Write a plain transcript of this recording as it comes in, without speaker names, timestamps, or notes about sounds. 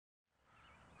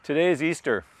Today is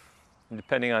Easter.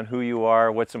 Depending on who you are,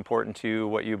 what's important to you,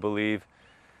 what you believe,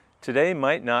 today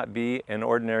might not be an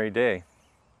ordinary day.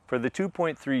 For the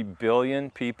 2.3 billion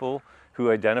people who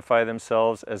identify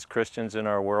themselves as Christians in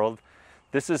our world,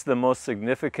 this is the most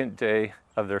significant day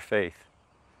of their faith.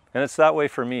 And it's that way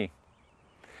for me,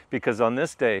 because on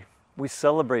this day, we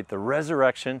celebrate the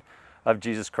resurrection of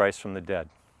Jesus Christ from the dead.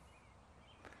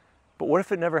 But what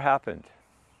if it never happened?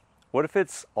 What if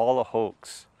it's all a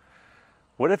hoax?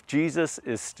 What if Jesus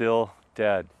is still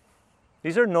dead?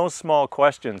 These are no small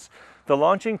questions. The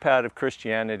launching pad of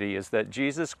Christianity is that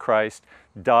Jesus Christ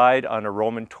died on a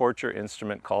Roman torture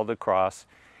instrument called the cross,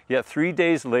 yet 3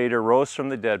 days later rose from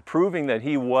the dead, proving that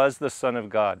he was the Son of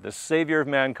God, the Savior of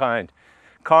mankind,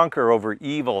 conqueror over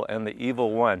evil and the evil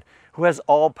one, who has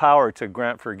all power to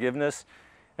grant forgiveness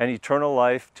and eternal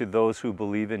life to those who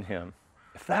believe in him.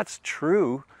 If that's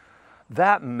true,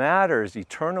 that matters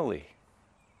eternally.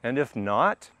 And if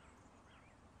not,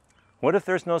 what if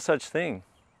there's no such thing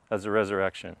as a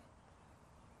resurrection?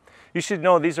 You should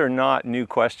know these are not new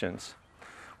questions.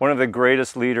 One of the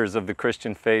greatest leaders of the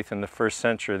Christian faith in the first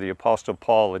century, the Apostle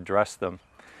Paul, addressed them.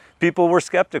 People were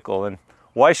skeptical, and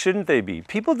why shouldn't they be?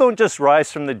 People don't just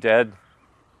rise from the dead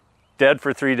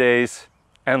for 3 days,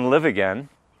 and live again.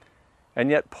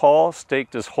 And yet Paul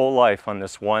staked his whole life on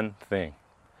this one thing,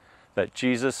 that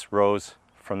Jesus rose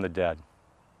from the dead.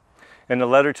 In a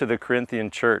letter to the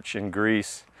Corinthian church in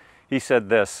Greece, he said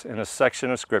this in a section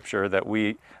of scripture that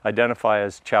we identify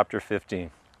as chapter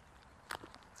 15.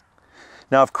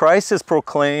 Now, if Christ is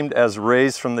proclaimed as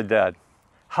raised from the dead,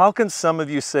 how can some of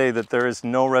you say that there is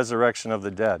no resurrection of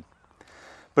the dead?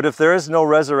 But if there is no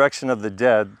resurrection of the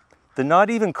dead, then not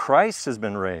even Christ has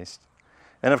been raised.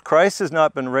 And if Christ has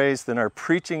not been raised, then our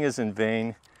preaching is in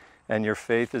vain and your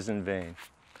faith is in vain.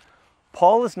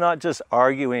 Paul is not just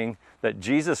arguing that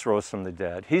Jesus rose from the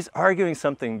dead. He's arguing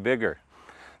something bigger,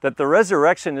 that the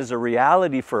resurrection is a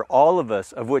reality for all of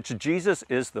us, of which Jesus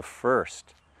is the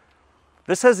first.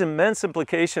 This has immense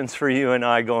implications for you and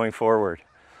I going forward.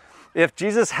 If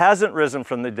Jesus hasn't risen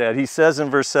from the dead, he says in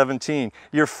verse 17,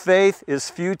 your faith is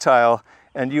futile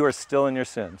and you are still in your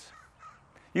sins.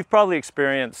 You've probably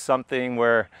experienced something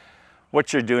where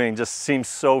what you're doing just seems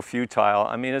so futile.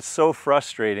 I mean, it's so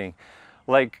frustrating.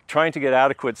 Like trying to get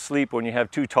adequate sleep when you have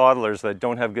 2 toddlers that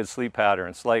don't have good sleep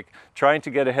patterns. Like trying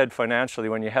to get ahead financially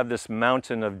when you have this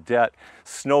mountain of debt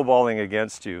snowballing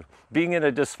against you. Being in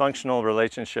a dysfunctional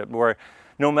relationship where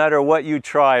no matter what you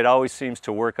try, it always seems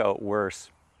to work out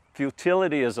worse.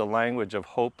 Futility is a language of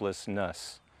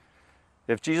hopelessness.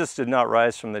 If Jesus did not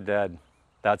rise from the dead,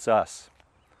 that's us,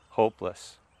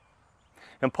 hopeless.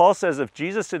 And Paul says if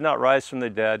Jesus did not rise from the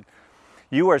dead,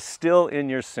 you are still in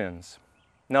your sins.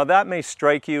 Now that may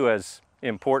strike you as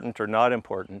important or not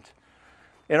important.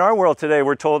 In our world today,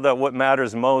 we're told that what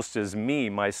matters most is me,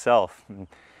 myself.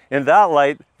 In that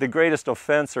light, the greatest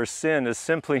offense or sin is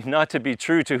simply not to be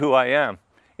true to who I am,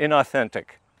 inauthentic.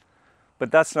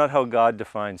 But that's not how God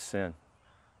defines sin.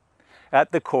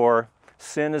 At the core,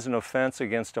 sin is an offense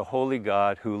against a holy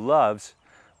God who loves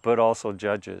but also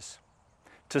judges.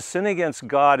 To sin against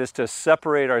God is to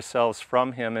separate ourselves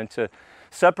from him and to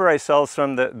separate ourselves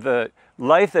from the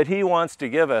life that he wants to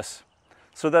give us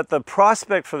so that the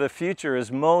prospect for the future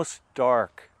is most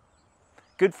dark.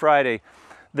 Good Friday,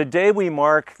 the day we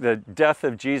mark the death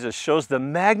of Jesus, shows the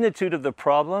magnitude of the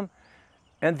problem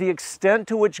and the extent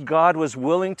to which God was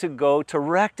willing to go to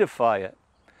rectify it.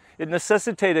 It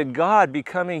necessitated God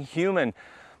becoming human,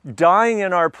 dying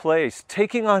in our place,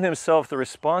 taking on himself the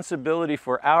responsibility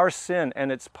for our sin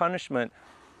and its punishment,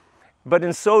 but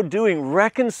in so doing,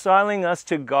 reconciling us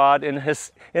to God in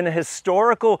a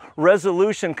historical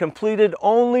resolution completed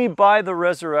only by the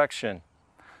resurrection.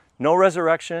 No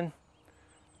resurrection,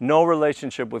 no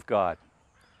relationship with God,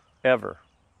 ever.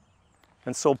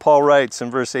 And so Paul writes in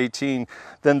verse 18,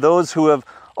 then those who have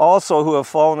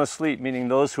fallen asleep, meaning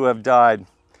those who have died,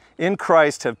 in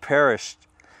Christ have perished.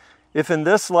 If in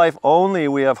this life only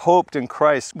we have hoped in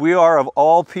Christ, we are of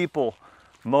all people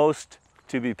most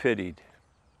to be pitied.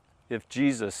 If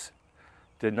Jesus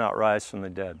did not rise from the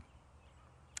dead.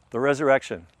 The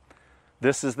resurrection,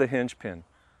 this is the hinge pin.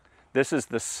 This is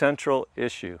the central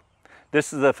issue.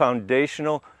 This is the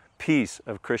foundational piece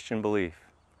of Christian belief.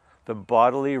 The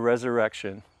bodily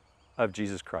resurrection of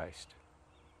Jesus Christ.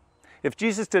 If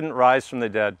Jesus didn't rise from the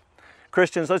dead,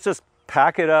 Christians, let's just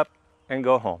pack it up and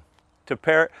go home. To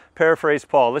paraphrase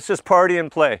Paul, let's just party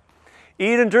and play.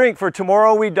 Eat and drink, for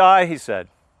tomorrow we die, he said.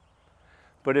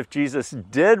 But if Jesus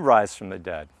did rise from the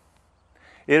dead,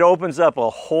 it opens up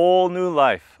a whole new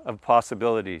life of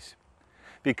possibilities.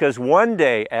 Because one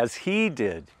day, as he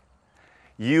did,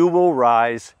 you will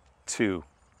rise too.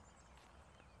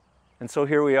 And so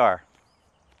here we are,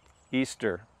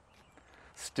 Easter,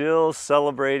 still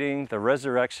celebrating the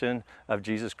resurrection of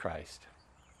Jesus Christ.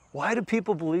 Why do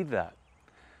people believe that?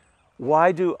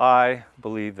 Why do I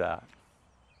believe that?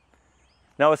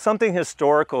 Now, it's something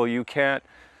historical. You can't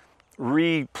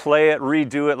replay it,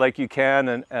 redo it like you can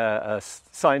in a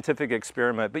scientific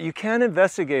experiment, but you can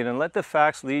investigate and let the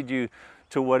facts lead you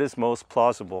to what is most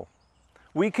plausible.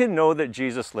 We can know that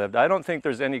Jesus lived. I don't think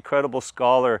there's any credible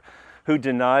scholar who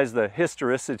denies the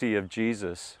historicity of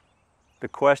Jesus. The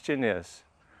question is,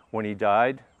 when he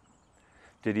died,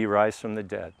 did he rise from the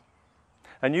dead?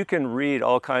 And you can read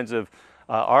all kinds of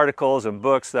articles and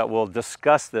books that will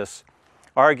discuss this,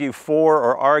 argue for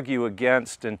or argue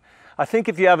against. And I think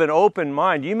if you have an open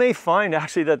mind, you may find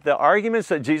actually that the arguments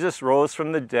that Jesus rose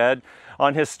from the dead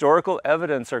on historical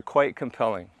evidence are quite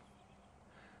compelling.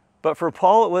 But for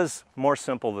Paul, it was more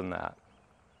simple than that.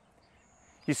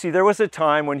 You see, there was a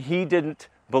time when he didn't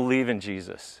believe in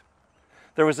Jesus.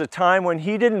 There was a time when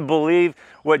he didn't believe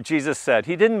what Jesus said.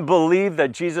 He didn't believe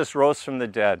that Jesus rose from the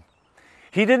dead.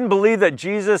 He didn't believe that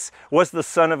Jesus was the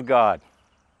Son of God.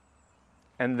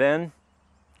 And then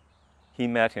he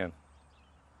met him,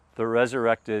 the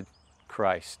resurrected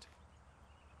Christ.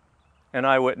 An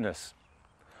eyewitness.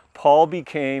 Paul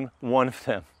became one of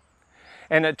them.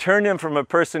 And it turned him from a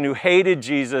person who hated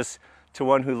Jesus to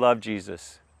one who loved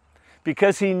Jesus.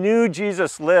 Because he knew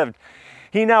Jesus lived,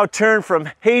 he now turned from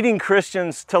hating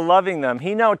Christians to loving them.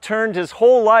 He now turned his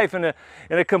whole life in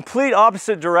a complete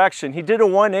opposite direction. He did a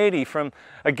 180 from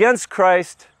against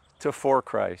Christ to for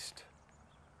Christ.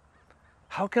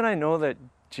 How can I know that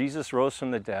Jesus rose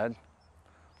from the dead?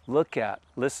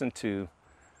 Listen to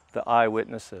the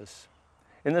eyewitnesses.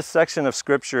 In this section of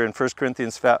Scripture in 1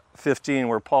 Corinthians 15,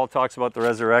 where Paul talks about the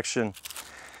resurrection,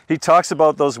 he talks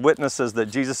about those witnesses that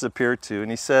Jesus appeared to. And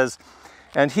he says,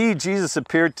 "And he, Jesus,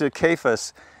 appeared to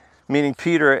Cephas," meaning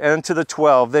Peter, "and to the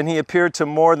 12. Then he appeared to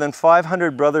more than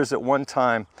 500 brothers at one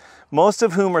time, most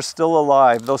of whom are still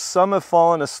alive, though some have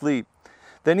fallen asleep.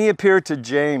 Then he appeared to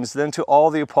James, then to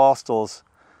all the apostles.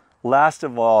 Last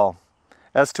of all,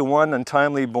 as to one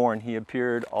untimely born, he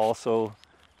appeared also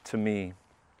to me."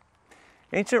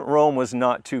 Ancient Rome was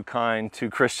not too kind to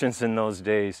Christians in those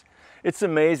days. It's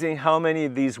amazing how many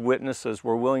of these witnesses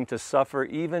were willing to suffer,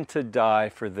 even to die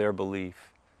for their belief.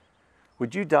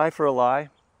 Would you die for a lie?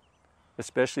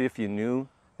 Especially if you knew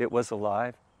it was a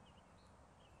lie?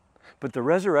 But the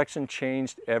resurrection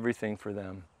changed everything for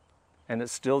them, and it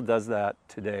still does that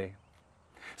today.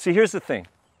 See, here's the thing.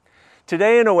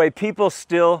 Today, in a way, people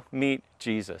still meet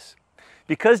Jesus.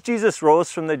 Because Jesus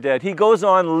rose from the dead, he goes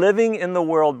on living in the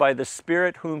world by the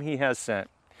Spirit whom he has sent.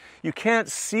 You can't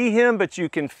see him, but you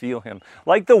can feel him.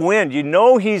 Like the wind, you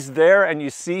know he's there and you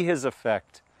see his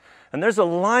effect. And there's a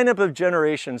lineup of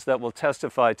generations that will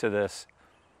testify to this,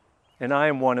 and I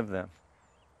am one of them.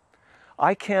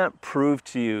 I can't prove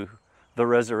to you the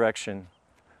resurrection,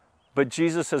 but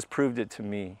Jesus has proved it to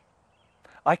me.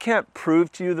 I can't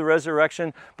prove to you the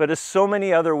resurrection, but as so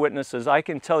many other witnesses, I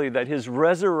can tell you that his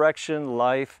resurrection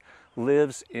life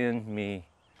lives in me.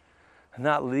 And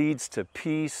that leads to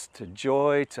peace, to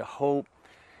joy, to hope,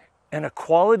 and a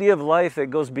quality of life that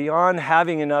goes beyond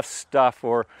having enough stuff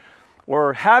or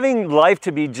having life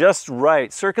to be just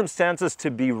right, circumstances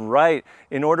to be right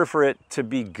in order for it to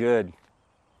be good.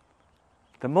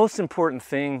 The most important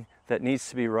thing that needs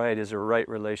to be right is a right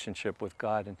relationship with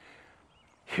God. And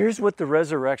here's what the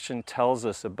resurrection tells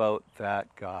us about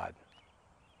that God.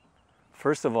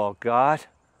 First of all, God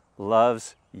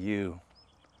loves you.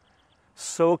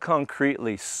 So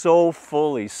concretely, so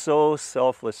fully, so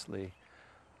selflessly.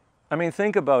 I mean,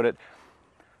 think about it.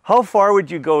 How far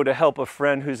would you go to help a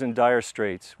friend who's in dire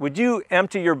straits? Would you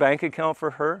empty your bank account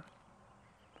for her?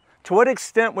 To what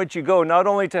extent would you go not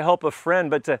only to help a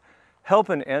friend, but to help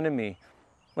an enemy?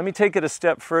 Let me take it a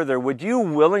step further. Would you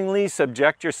willingly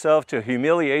subject yourself to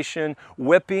humiliation,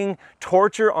 whipping,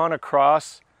 torture on a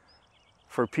cross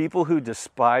for people who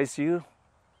despise you?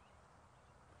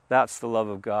 That's the love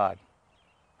of God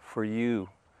for you,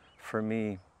 for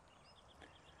me.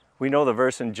 We know the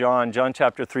verse in John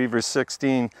chapter 3, verse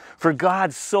 16. "For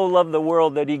God so loved the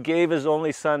world that he gave his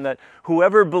only Son, that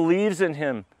whoever believes in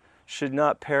him should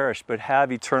not perish, but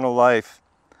have eternal life."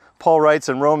 Paul writes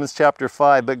in Romans chapter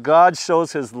 5, "But God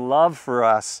shows his love for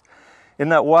us, in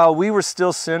that while we were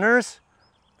still sinners,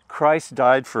 Christ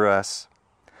died for us.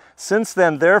 Since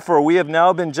then, therefore, we have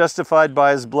now been justified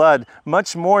by his blood,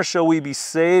 much more shall we be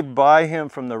saved by him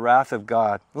from the wrath of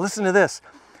God." Listen to this.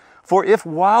 "For if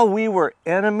while we were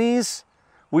enemies,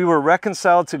 we were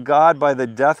reconciled to God by the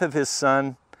death of his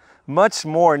Son, much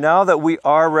more, now that we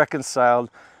are reconciled,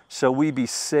 shall we be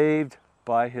saved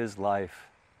by his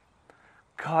life."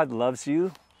 God loves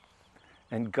you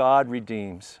and God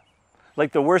redeems.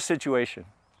 Like the worst situation.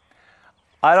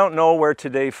 I don't know where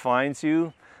today finds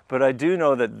you, but I do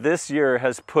know that this year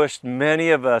has pushed many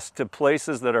of us to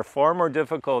places that are far more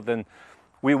difficult than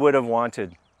we would have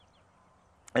wanted.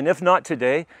 And if not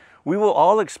today, we will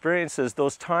all experience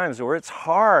those times where it's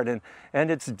hard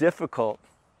and it's difficult.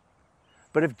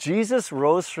 But if Jesus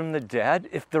rose from the dead,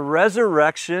 if the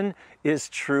resurrection is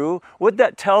true, what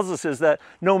that tells us is that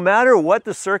no matter what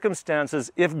the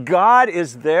circumstances, if God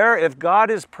is there, if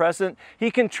God is present,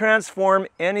 He can transform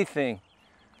anything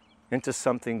into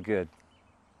something good.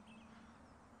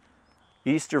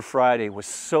 Easter Friday was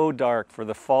so dark for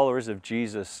the followers of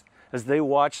Jesus as they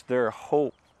watched their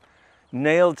hope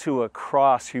nailed to a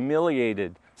cross,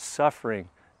 humiliated, suffering,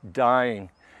 dying.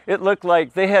 It looked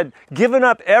like they had given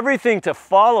up everything to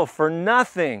follow for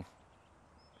nothing.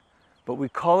 But we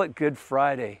call it Good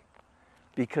Friday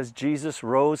because Jesus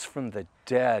rose from the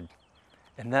dead,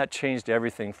 and that changed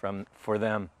everything for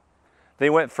them. They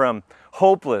went from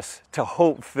hopeless to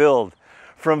hope-filled,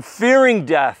 from fearing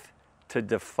death to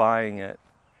defying it.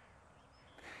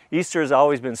 Easter has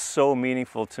always been so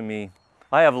meaningful to me.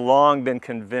 I have long been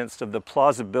convinced of the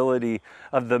plausibility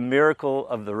of the miracle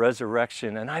of the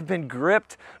resurrection, and I've been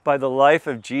gripped by the life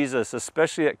of Jesus,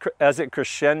 especially as it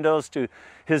crescendos to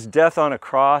His death on a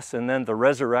cross and then the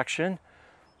resurrection.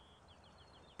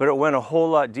 But it went a whole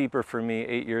lot deeper for me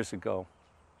 8 years ago.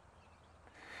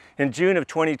 In June of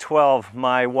 2012,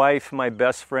 my wife, my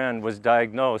best friend, was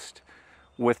diagnosed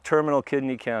with terminal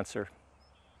kidney cancer.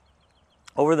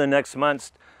 Over the next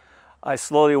months, I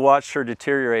slowly watched her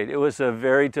deteriorate. It was a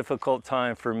very difficult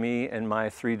time for me and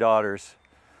my 3 daughters.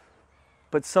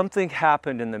 But something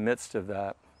happened in the midst of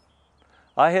that.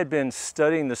 I had been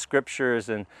studying the scriptures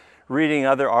and reading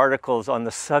other articles on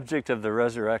the subject of the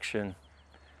resurrection.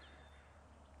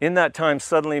 In that time,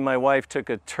 suddenly my wife took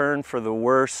a turn for the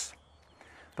worse.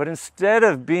 But instead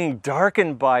of being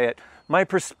darkened by it, my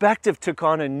perspective took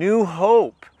on a new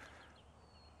hope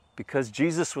because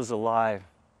Jesus was alive.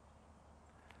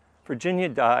 Virginia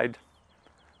died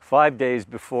 5 days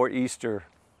before Easter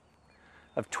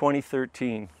of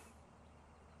 2013.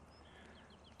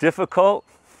 Difficult?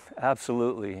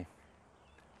 Absolutely.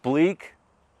 Bleak?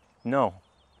 No.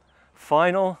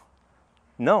 Final?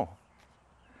 No.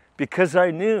 Because I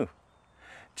knew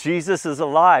Jesus is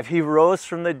alive. He rose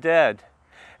from the dead.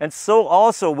 And so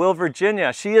also will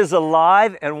Virginia. She is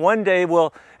alive and one day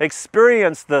will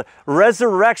experience the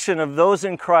resurrection of those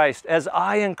in Christ, as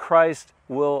I in Christ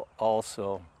will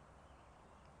also,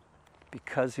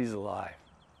 because He's alive.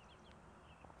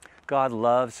 God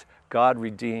loves, God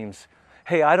redeems.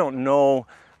 Hey, I don't know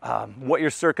what your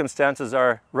circumstances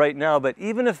are right now, but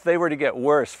even if they were to get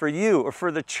worse for you or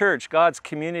for the church, God's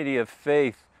community of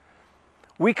faith,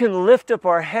 we can lift up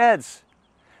our heads.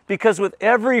 Because with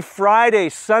every Friday,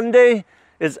 Sunday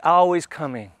is always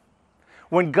coming.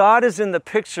 When God is in the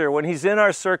picture, when He's in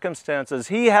our circumstances,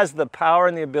 He has the power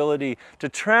and the ability to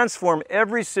transform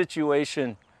every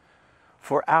situation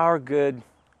for our good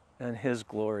and His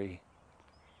glory.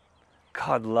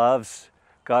 God loves,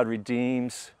 God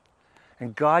redeems,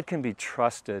 and God can be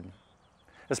trusted.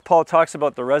 As Paul talks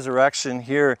about the resurrection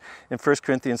here in 1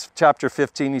 Corinthians chapter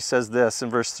 15, he says this in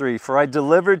verse 3, "For I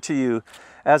delivered to you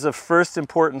as of first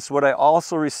importance what I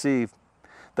also received,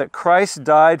 that Christ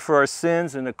died for our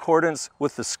sins in accordance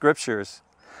with the Scriptures,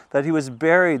 that He was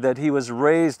buried, that He was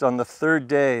raised on the third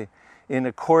day in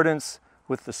accordance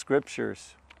with the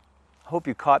Scriptures." I hope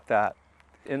you caught that.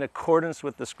 In accordance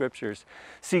with the Scriptures.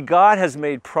 See, God has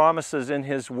made promises in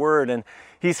His Word, and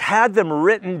He's had them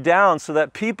written down so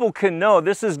that people can know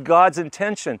this is God's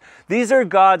intention. These are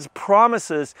God's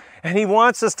promises, and He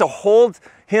wants us to hold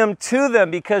Him to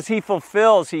them because He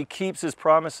fulfills, He keeps His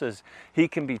promises. He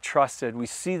can be trusted. We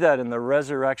see that in the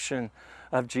resurrection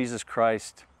of Jesus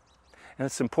Christ. And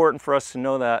it's important for us to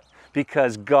know that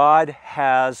because God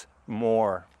has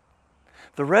more.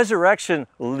 The resurrection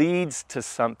leads to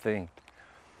something.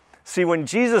 See, when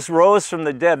Jesus rose from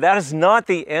the dead, that is not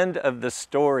the end of the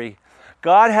story.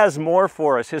 God has more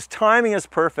for us. His timing is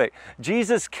perfect.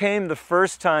 Jesus came the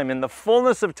first time, in the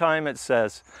fullness of time, it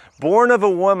says, born of a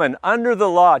woman, under the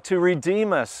law, to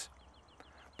redeem us.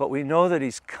 But we know that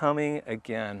He's coming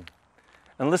again.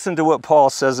 And listen to what Paul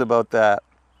says about that.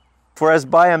 "For as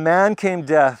by a man came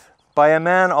death, by a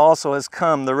man also has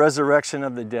come the resurrection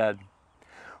of the dead.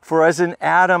 For as in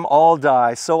Adam all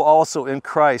die, so also in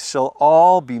Christ shall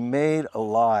all be made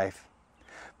alive.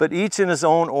 But each in his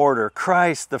own order,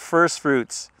 Christ the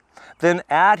firstfruits, then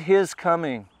at His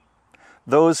coming,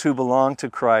 those who belong to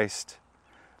Christ.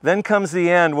 Then comes the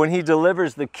end when he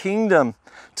delivers the kingdom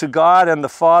to God and the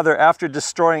Father after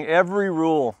destroying every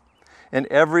rule and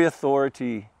every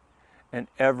authority and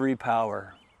every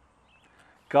power.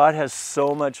 God has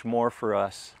so much more for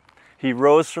us. He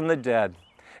rose from the dead.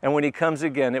 And when he comes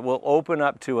again, it will open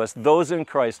up to us, those in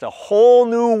Christ, a whole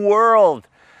new world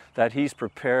that he's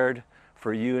prepared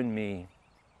for you and me.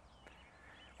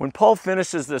 When Paul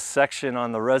finishes this section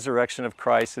on the resurrection of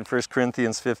Christ in 1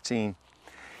 Corinthians 15,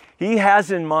 he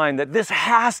has in mind that this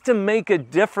has to make a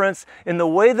difference in the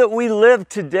way that we live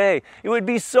today. It would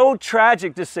be so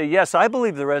tragic to say, yes, I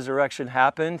believe the resurrection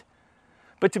happened,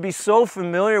 but to be so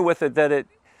familiar with it that it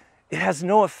has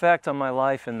no effect on my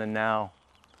life in the now.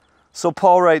 So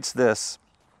Paul writes this,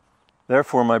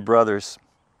 "Therefore, my brothers,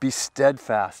 be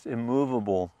steadfast,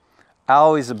 immovable,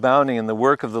 always abounding in the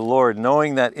work of the Lord,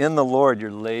 knowing that in the Lord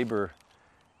your labor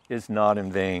is not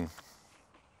in vain."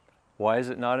 Why is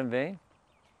it not in vain?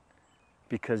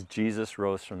 Because Jesus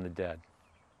rose from the dead.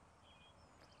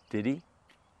 Did he?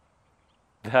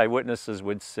 The eyewitnesses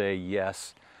would say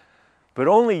yes. But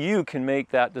only you can make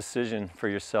that decision for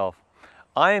yourself.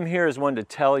 I am here as one to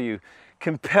tell you,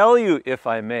 compel you if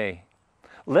I may.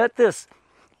 Let this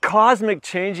cosmic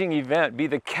changing event be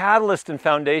the catalyst and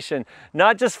foundation,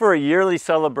 not just for a yearly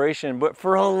celebration, but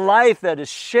for a life that is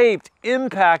shaped,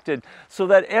 impacted, so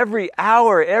that every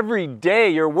hour, every day,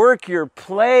 your work, your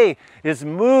play is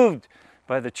moved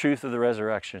by the truth of the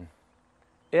resurrection.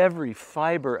 Every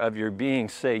fiber of your being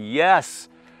say, yes,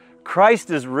 Christ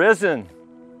is risen.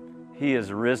 He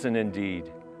is risen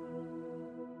indeed.